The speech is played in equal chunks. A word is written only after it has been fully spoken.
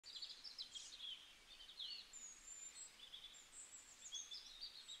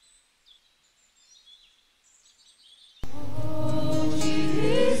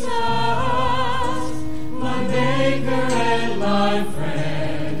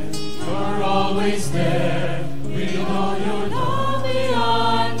always there. We know your love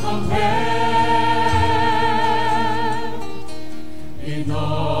beyond compare. In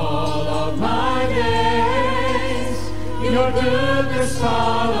all of my days, your goodness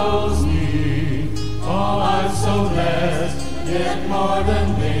follows me. Oh, I'm so blessed, yet more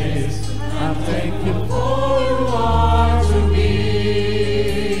than this, I'm thankful for who you are to me.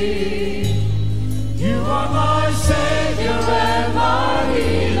 You are my Savior and my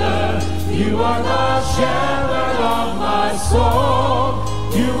healer. You are the shepherd of my soul.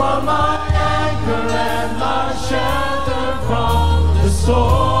 You are my anchor and my shelter from the storm.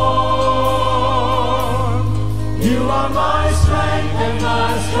 You are my strength and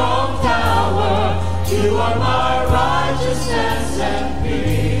my strong tower. You are my righteousness and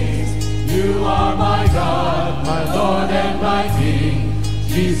peace. You are my God, my Lord and my King.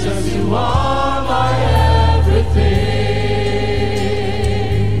 Jesus, you are my everything.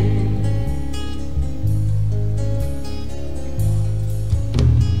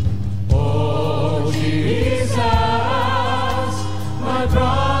 Oh, Jesus, my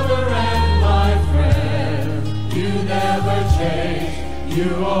brother and my friend, you never change. You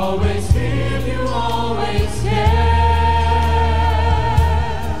always give, you always care.